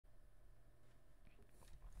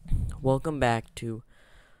welcome back to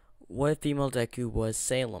What If Female Deku Was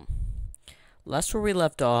Salem. Last where we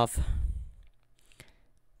left off,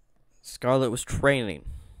 Scarlet was training,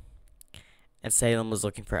 and Salem was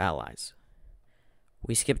looking for allies.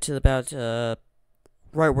 We skipped to about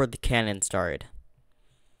right where the canon started,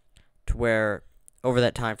 to where over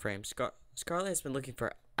that time frame, Scarlet has been looking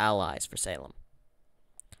for allies for Salem.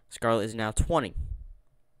 Scarlet is now 20.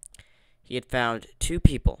 He had found two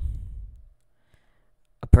people.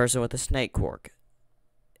 A person with a snake quirk,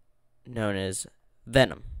 known as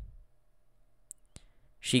Venom.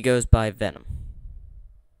 She goes by Venom.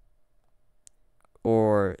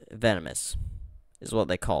 Or Venomous, is what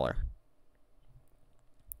they call her.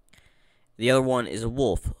 The other one is a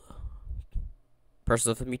wolf.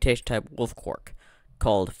 Person with a mutation type wolf quirk,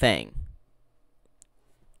 called Fang.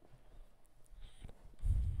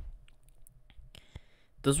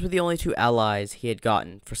 Those were the only two allies he had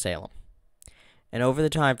gotten for Salem. And over the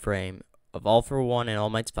time frame of All for One and All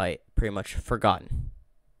Might's fight, pretty much forgotten.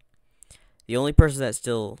 The only person that's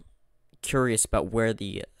still curious about where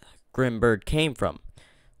the Grim Bird came from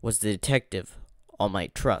was the detective All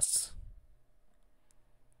Might trusts.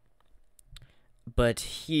 But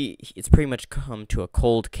it's pretty much come to a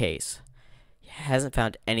cold case. He hasn't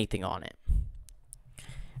found anything on it.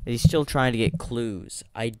 He's still trying to get clues,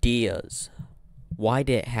 ideas. Why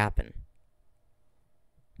did it happen?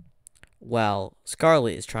 While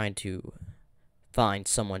Scarlet is trying to find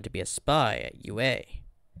someone to be a spy at UA.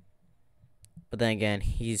 But then again,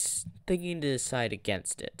 he's thinking to decide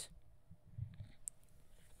against it.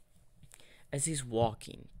 As he's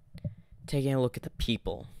walking, taking a look at the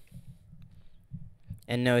people,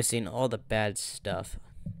 and noticing all the bad stuff,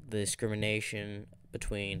 the discrimination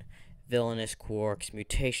between villainous quarks,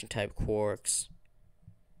 mutation type quarks,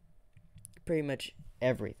 pretty much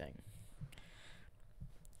everything.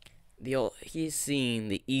 He's seeing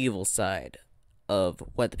the evil side of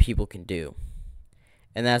what the people can do.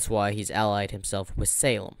 And that's why he's allied himself with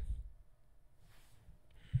Salem.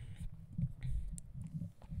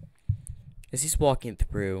 As he's walking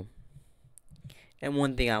through, and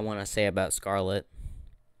one thing I want to say about Scarlet,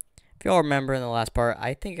 if y'all remember in the last part,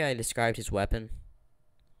 I think I described his weapon.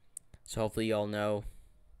 So hopefully y'all know.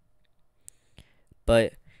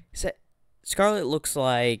 But Scarlet looks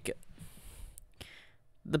like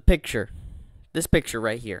this picture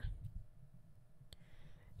right here.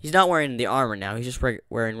 He's not wearing the armor now, he's just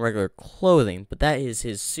wearing regular clothing, but that is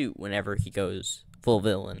his suit whenever he goes full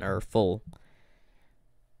villain, or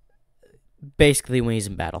basically when he's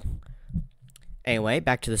in battle. Anyway,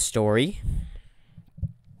 back to the story.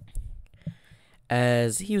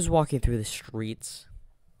 As he was walking through the streets,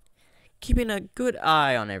 keeping a good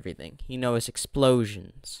eye on everything, he noticed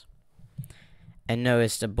explosions, and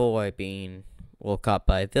noticed a boy being caught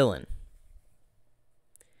by a villain.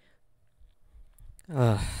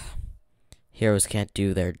 Heroes can't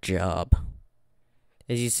do their job.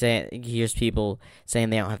 As he hears people saying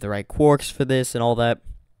they don't have the right quarks for this and all that.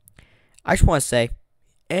 I just want to say,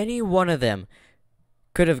 any one of them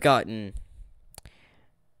could have gotten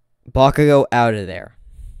Bakugo out of there.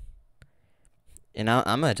 And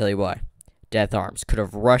I'm going to tell you why. Death Arms could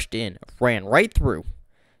have rushed in, ran right through.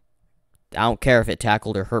 I don't care if it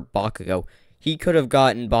tackled or hurt Bakugo. He could have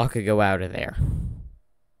gotten Bakugo out of there.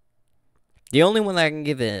 The only one that I can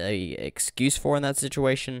give an excuse for in that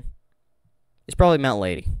situation is probably Mount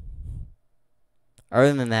Lady.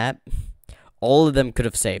 Other than that, all of them could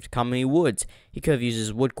have saved. Kamui Woods, he could have used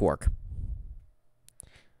his wood quirk.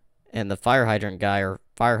 And the fire hydrant guy, or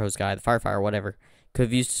fire hose guy, the firefighter, whatever, could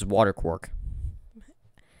have used his water quirk.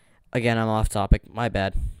 Again, I'm off topic. My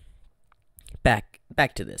bad. Back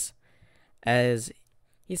to this. As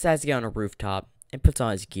he decides to get on a rooftop and puts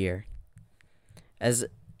on his gear. As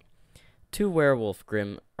two werewolf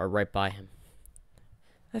Grim are right by him.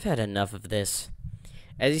 I've had enough of this.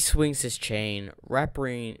 As he swings his chain, wrap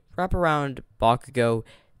around Bakugo,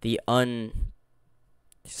 the unspiked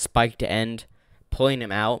end, pulling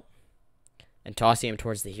him out and tossing him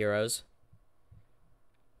towards the heroes.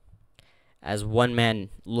 As one man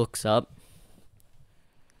looks up,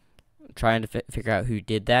 trying to figure out who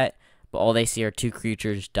did that, but all they see are two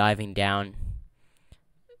creatures diving down,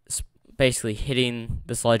 basically hitting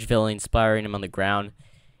the sludge villain, splattering him on the ground,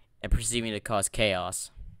 and proceeding to cause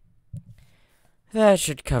chaos. That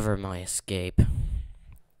should cover my escape.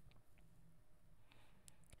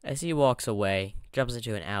 As he walks away, jumps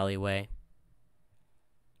into an alleyway.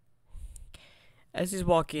 As he's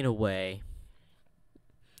walking away,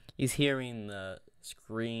 he's hearing the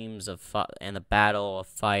screams and the battle of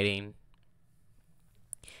fighting.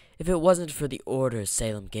 If it wasn't for the orders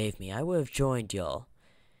Salem gave me, I would have joined y'all.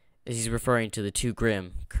 He's referring to the two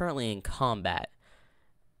Grimm currently in combat,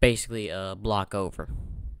 basically a block over.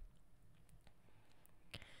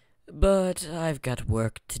 But I've got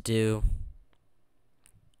work to do.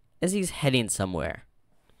 As he's heading somewhere.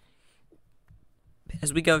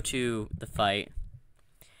 As we go to the fight,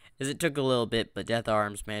 as it took a little bit, but Death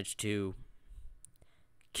Arms managed to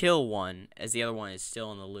kill one, as the other one is still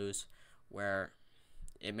on the loose, where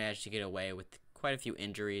it managed to get away with quite a few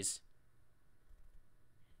injuries.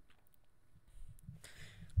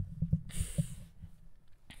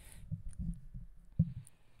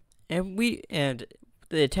 And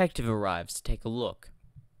the detective arrives to take a look.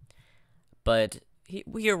 But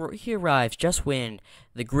he arrives just when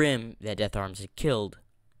the Grimm that Death Arms had killed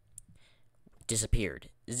disappeared.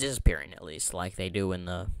 Is disappearing, at least, like they do in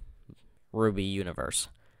the Ruby universe.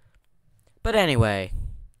 But anyway,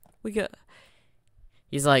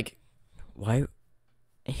 he's like, why?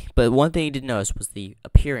 But one thing he did notice was the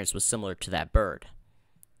appearance was similar to that bird.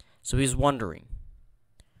 So he was wondering,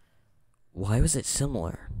 why was it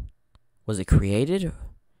similar? Was it created?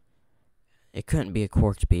 It couldn't be a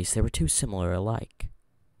corked beast. They were too similar alike.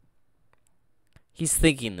 He's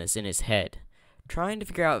thinking this in his head, trying to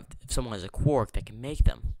figure out if someone has a quark that can make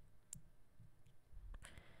them.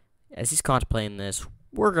 As he's contemplating this,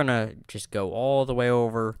 we're gonna just go all the way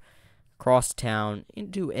over, across town,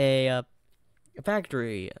 into a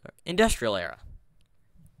factory, industrial era.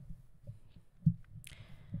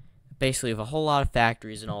 Basically, with a whole lot of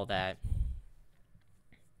factories and all that.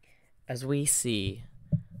 As we see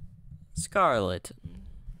Scarlet,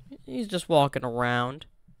 he's just walking around.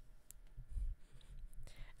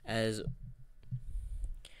 As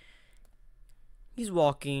he's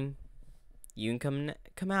walking, you can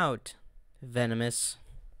come out, Venomous.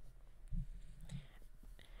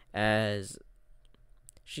 As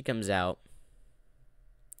she comes out,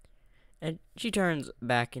 and she turns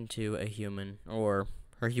back into a human, or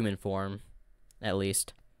her human form, at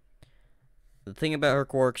least. The thing about her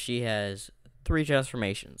quirk, she has 3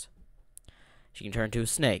 transformations. She can turn into a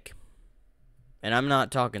snake. And I'm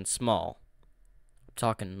not talking small. I'm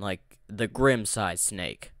talking like the Grimm-sized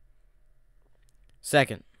snake.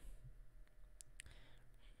 Second,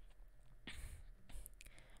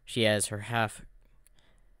 she has her half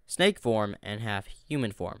snake form and half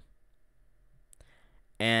human form.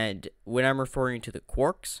 And when I'm referring to the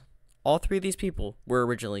quarks, all 3 of these people were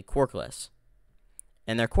originally quarkless.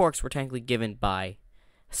 And their quarks were technically given by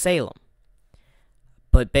Salem.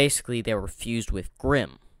 But basically they were fused with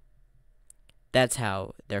Grimm. That's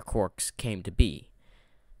how their quarks came to be.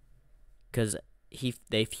 Because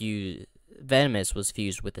Venomous was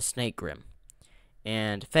fused with a snake Grimm.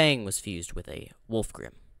 And Fang was fused with a wolf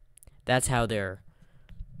Grimm. That's how their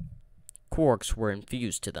quarks were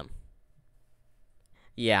infused to them.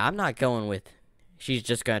 Yeah, I'm not going with she's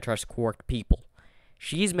just going to trust quarked people.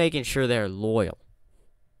 She's making sure they're loyal.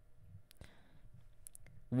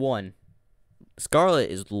 1, Scarlet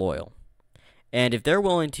is loyal. And if they're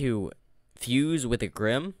willing to fuse with a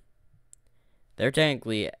Grimm, they're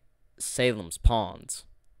technically Salem's pawns.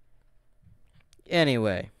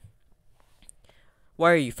 Anyway,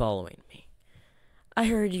 why are you following me? I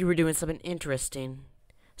heard you were doing something interesting,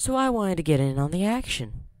 so I wanted to get in on the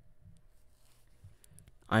action.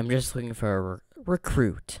 I'm just looking for a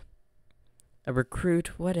recruit. A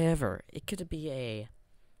recruit, whatever. It could be a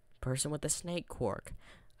person with a snake quirk.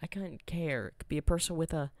 I couldn't care. It could be a person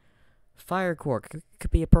with a fire quirk. It could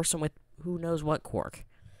be a person with who knows what quirk.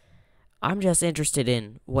 I'm just interested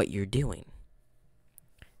in what you're doing.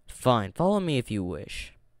 Fine, follow me if you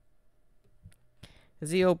wish. As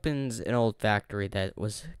he opens an old factory that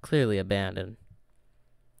was clearly abandoned.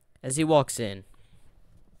 As he walks in.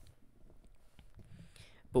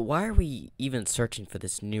 But why are we even searching for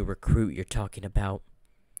this new recruit you're talking about?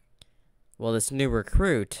 Well, this new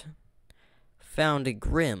recruit found a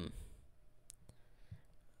Grimm.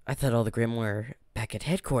 I thought all the Grimm were back at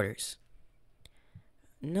headquarters.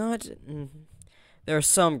 There are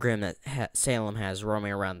some Grimm that Salem has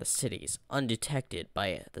roaming around the cities, undetected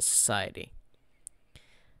by the society.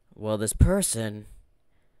 Well, this person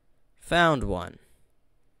found one,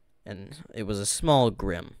 and it was a small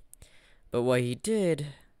Grimm. But what he did,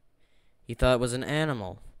 he thought it was an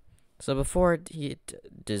animal. So before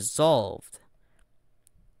it dissolved,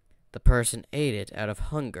 the person ate it out of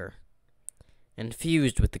hunger and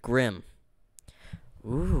fused with the Grimm.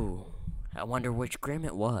 Ooh, I wonder which Grimm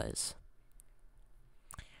it was.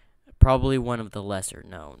 Probably one of the lesser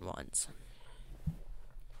known ones.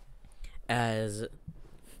 As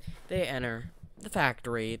they enter the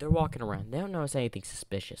factory, they're walking around. They don't notice anything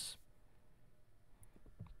suspicious.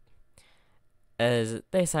 As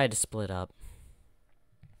they decide to split up.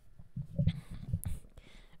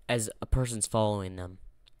 as a person's following them,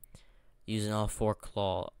 using all four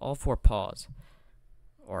paws,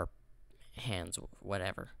 or hands,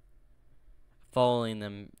 whatever, following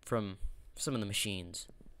them from some of the machines,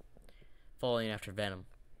 following after Venom.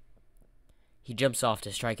 He jumps off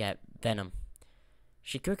to strike at Venom.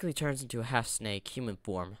 She quickly turns into a half-snake human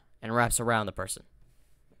form and wraps around the person.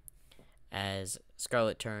 As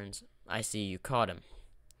Scarlet turns, I see you caught him.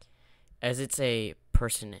 As it's a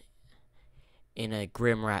person in a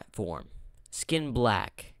grim rat form, skin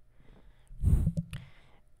black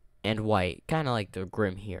and white, kind of like the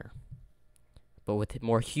Grim here, but with a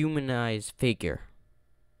more humanized figure.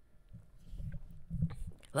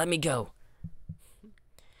 Let me go.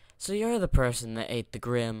 So you're the person that ate the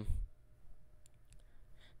Grim.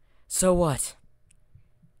 So what?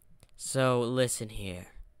 So listen here.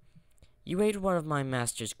 You ate one of my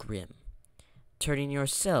master's Grim, turning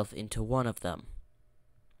yourself into one of them.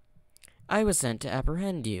 I was sent to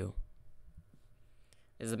apprehend you.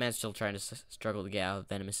 Is the man still trying to struggle to get out of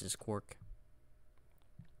Venomous's quirk?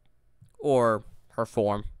 Or her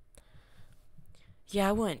form? Yeah,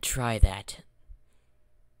 I wouldn't try that.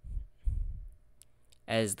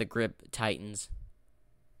 As the grip tightens.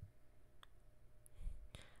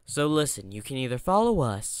 So listen, you can either follow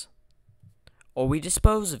us, or we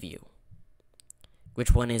dispose of you.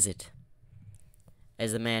 Which one is it?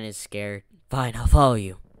 As the man is scared. Fine, I'll follow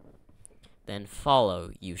you. Then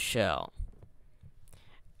follow you shall.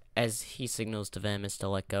 As he signals to Venomous to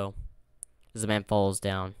let go, as the man falls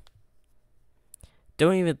down.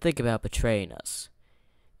 Don't even think about betraying us.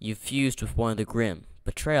 You've fused with one of the Grim.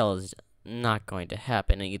 Betrayal is not going to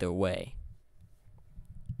happen either way.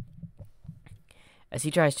 As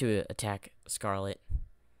he tries to attack Scarlet,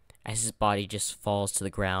 as his body just falls to the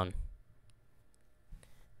ground.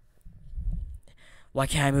 Why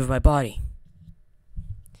can't I move my body?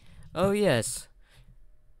 Oh yes,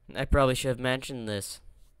 I probably should have mentioned this.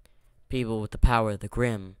 People with the power of the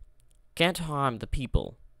Grim can't harm the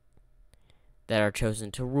people that are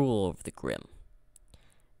chosen to rule over the Grim.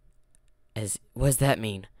 What does that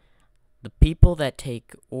mean? The people that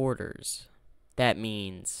take orders. That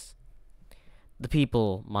means the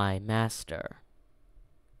people my master,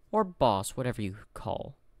 or boss, whatever you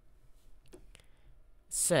call,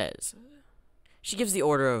 says. She gives the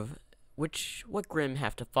order of what Grim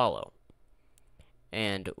have to follow.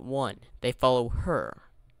 And 1, they follow her.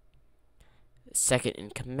 Second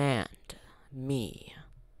in command, me.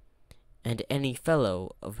 And any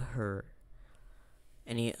of her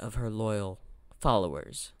loyal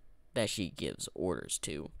followers that she gives orders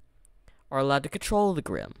to are allowed to control the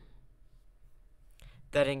Grim.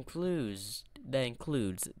 That includes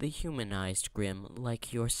the humanized Grim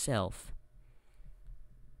like yourself.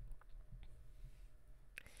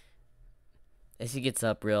 As he gets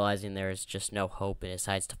up, realizing there is just no hope, and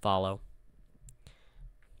decides to follow.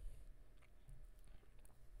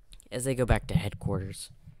 As they go back to headquarters.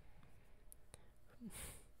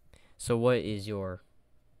 So what is your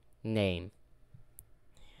name?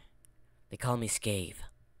 They call me Scave.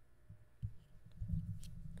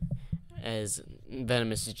 As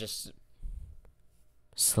Venomous is just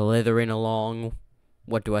slithering along.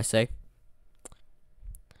 What do I say?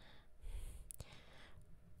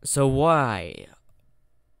 So why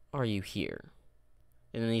are you here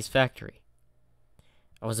in this factory?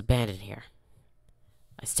 I was abandoned here.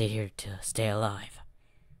 I stayed here to stay alive.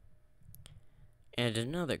 And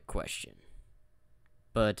another question.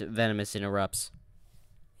 But Venomous interrupts.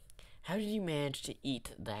 How did you manage to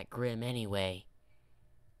eat that Grim anyway?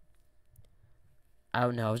 I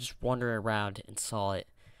don't know, I was just wandering around and saw it.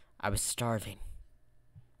 I was starving.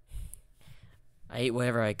 I ate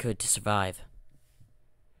whatever I could to survive.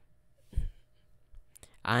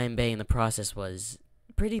 I'm betting the process was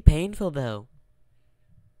pretty painful, though.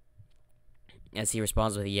 As he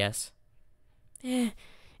responds with a yes. It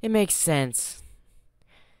makes sense.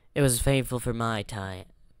 It was painful for my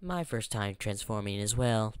first time transforming as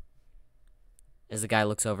well. As the guy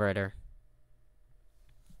looks over at her.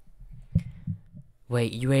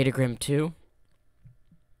 Wait, you ate a Grim too?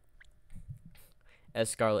 As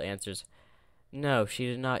Scarlet answers, no, she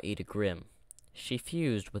did not eat a Grim. She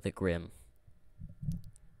fused with a Grim.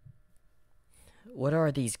 What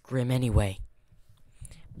are these Grim anyway?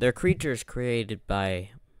 They're creatures created by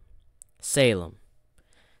Salem.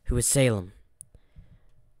 Who is Salem?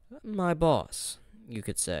 My boss, you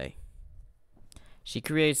could say. She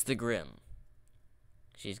creates the Grim.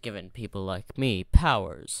 She's given people like me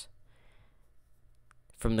powers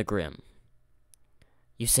from the Grim.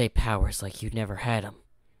 You say powers like you never had them.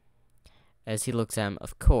 As he looks at him,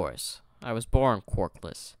 of course, I was born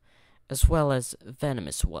quirkless, as well as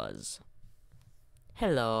Venomous was.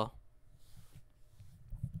 Hello.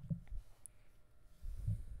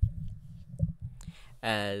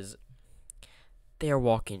 As they are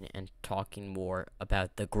walking and talking more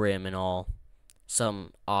about the Grim and all,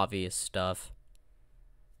 some obvious stuff.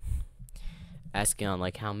 Asking on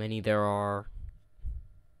like how many there are.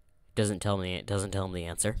 Doesn't tell me. It doesn't tell him the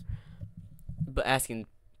answer. But asking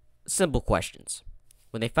simple questions.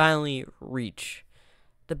 When they finally reach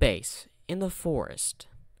the base in the forest,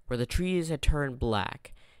 where the trees had turned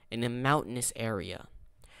black in a mountainous area,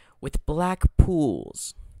 with black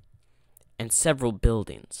pools and several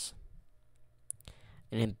buildings,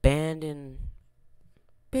 an abandoned,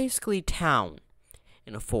 basically town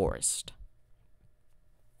in a forest.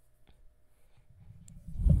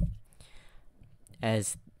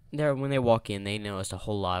 As when they walk in, they notice a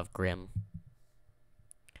whole lot of Grim.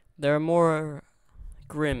 There are more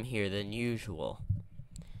Grim here than usual.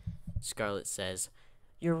 Scarlet says,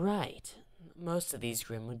 "You're right. Most of these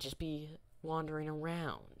Grim would just be wandering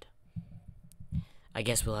around. I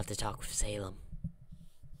guess we'll have to talk with Salem."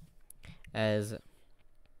 As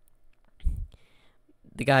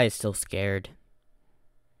the guy is still scared.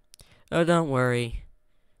 "Oh, don't worry.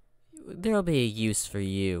 There'll be a use for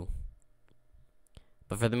you.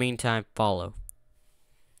 But for the meantime, follow."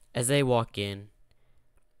 As they walk in,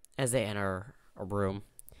 as they enter a room,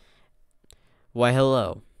 why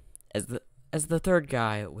hello. As the third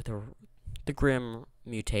guy with the Grim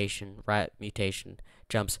mutation, rat mutation,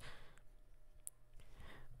 jumps.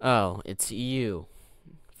 "Oh, it's you,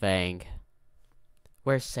 Fang.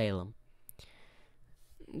 Where's Salem?"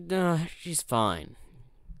 She's fine.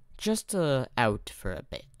 Just out for a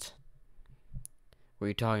bit." "What are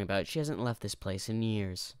you talking about? She hasn't left this place in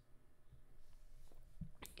years."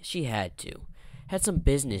 "She had to. Had some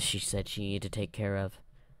business she said she needed to take care of.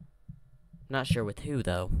 Not sure with who,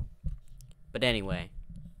 though. But anyway,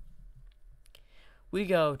 we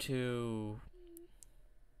go to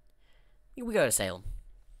Salem.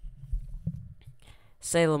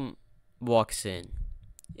 Salem walks in.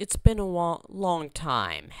 It's been a long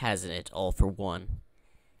time, hasn't it, all for one?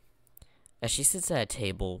 As she sits at a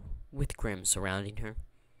table with Grim surrounding her.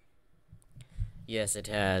 "Yes, it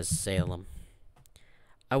has, Salem.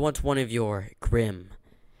 I want one of your Grim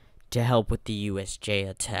to help with the USJ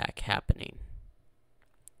attack happening."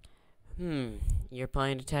 You're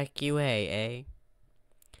planning to attack UA, eh?"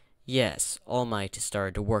 "Yes, All Might has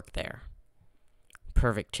started to work there.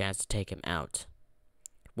 Perfect chance to take him out.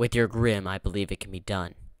 With your Grim, I believe it can be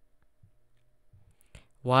done."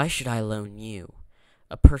 "Why should I loan you,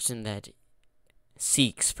 a person that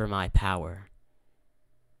seeks for my power?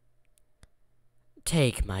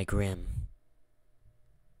 Take my Grim."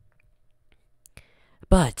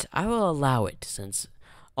 "But I will allow it, since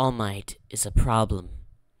All Might is a problem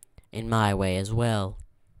in my way as well.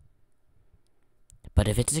 But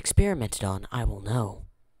if it's experimented on, I will know.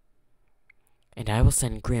 And I will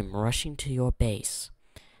send Grim rushing to your base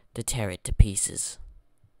to tear it to pieces.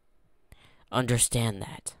 Understand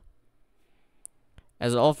that."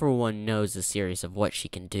 As All for One knows the series of what she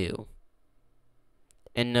can do,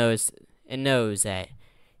 and knows that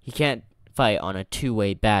he can't fight on a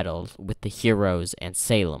two-way battle with the heroes and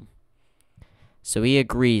Salem. So he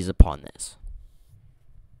agrees upon this.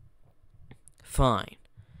 "Fine.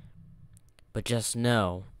 But just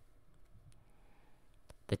know,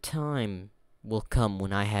 the time will come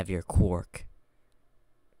when I have your quark.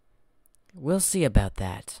 We'll see about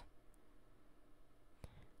that.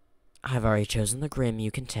 I've already chosen the Grim you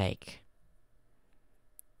can take."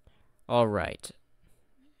 "All right.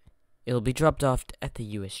 It'll be dropped off at the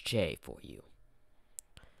USJ for you."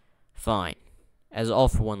 "Fine." As All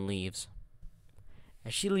for One leaves.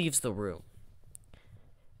 As she leaves the room,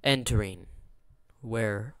 entering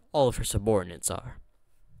where all of her subordinates are.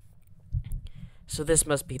 "So this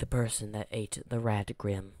must be the person that ate the rat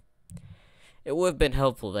Grim. It would have been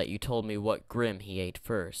helpful that you told me what Grim he ate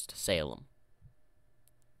first, Salem.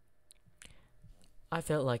 I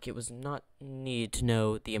felt like it was not needed to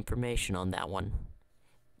know the information on that one.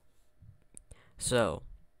 So,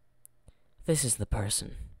 this is the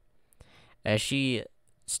person." As she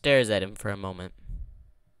stares at him for a moment.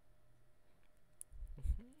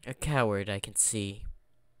 "A coward, I can see.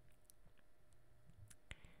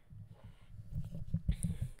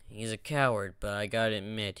 He's a coward, but I gotta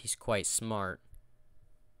admit, he's quite smart."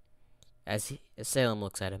 As Salem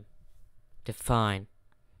looks at him. "Define."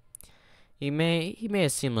 He may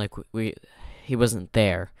have seemed like he wasn't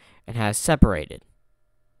there, and has separated.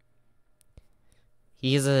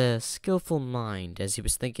 He has a skillful mind, as he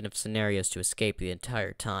was thinking of scenarios to escape the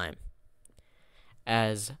entire time.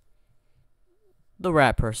 As the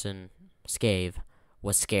rat person, Scave,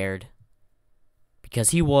 was scared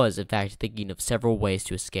because he was, in fact, thinking of several ways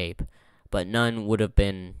to escape, but none would have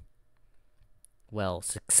been, well,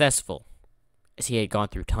 successful, as he had gone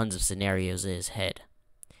through tons of scenarios in his head.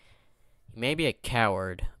 He may be a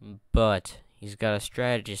coward, but he's got a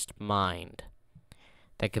strategist mind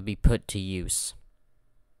that could be put to use.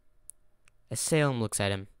 As Salem looks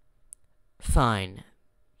at him, fine,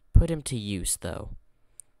 put him to use, though.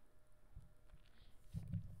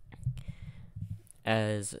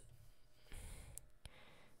 As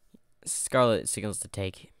Scarlet signals to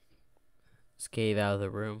take Scave out of the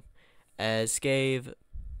room, as Scave,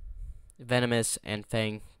 Venomous, and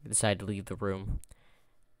Fang decide to leave the room,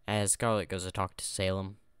 as Scarlet goes to talk to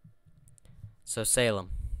Salem. So, Salem,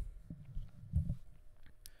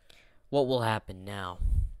 what will happen now?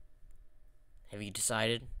 Have you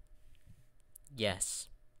decided? Yes.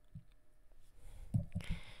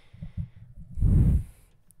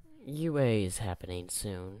 UA is happening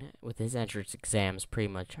soon, with his entrance exams pretty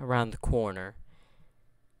much around the corner.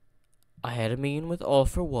 I had a meeting with All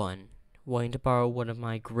for One, wanting to borrow one of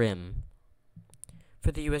my Grim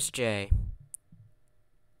for the USJ.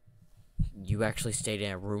 You actually stayed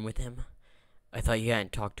in a room with him? I thought you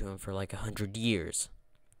hadn't talked to him for like 100 years.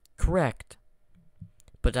 Correct.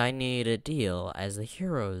 But I need a deal, as the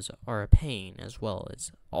heroes are a pain as well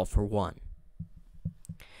as All for One.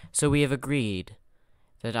 So we have agreed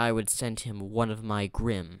that I would send him one of my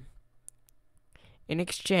Grim. In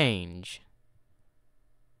exchange,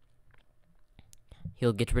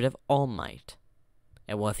 he'll get rid of All Might.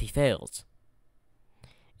 And what if he fails?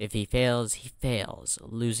 If he fails, he fails.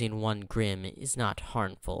 Losing one Grim is not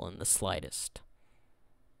harmful in the slightest.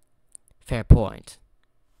 Fair point.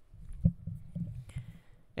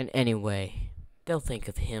 And anyway, they'll think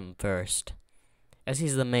of him first, as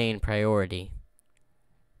he's the main priority.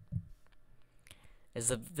 As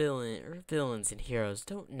the villains and heroes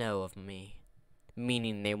don't know of me,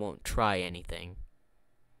 meaning they won't try anything.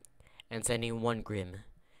 And sending one Grim,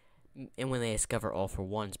 and when they discover All for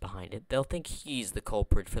One's behind it, they'll think he's the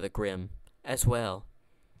culprit for the Grim as well.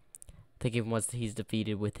 Thinking once he's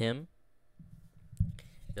defeated with him,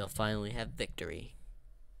 they'll finally have victory.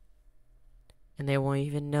 And they won't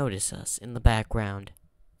even notice us in the background.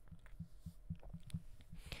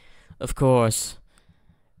 Of course,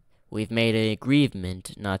 we've made an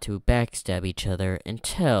agreement not to backstab each other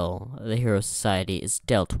until the Hero Society is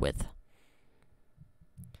dealt with.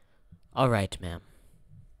 Alright, ma'am.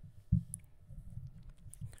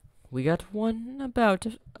 We got one about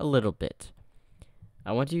a little bit.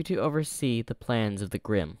 I want you to oversee the plans of the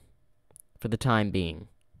Grim, for the time being.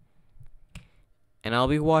 And I'll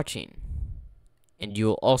be watching. And you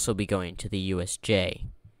will also be going to the USJ.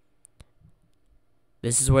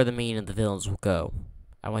 This is where the meeting of the villains will go.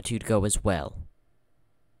 I want you to go as well.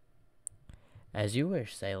 As you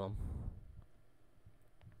wish, Salem.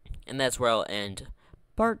 And that's where I'll end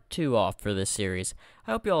part 2 off for this series.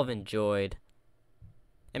 I hope you all have enjoyed.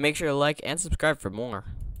 And make sure to like and subscribe for more.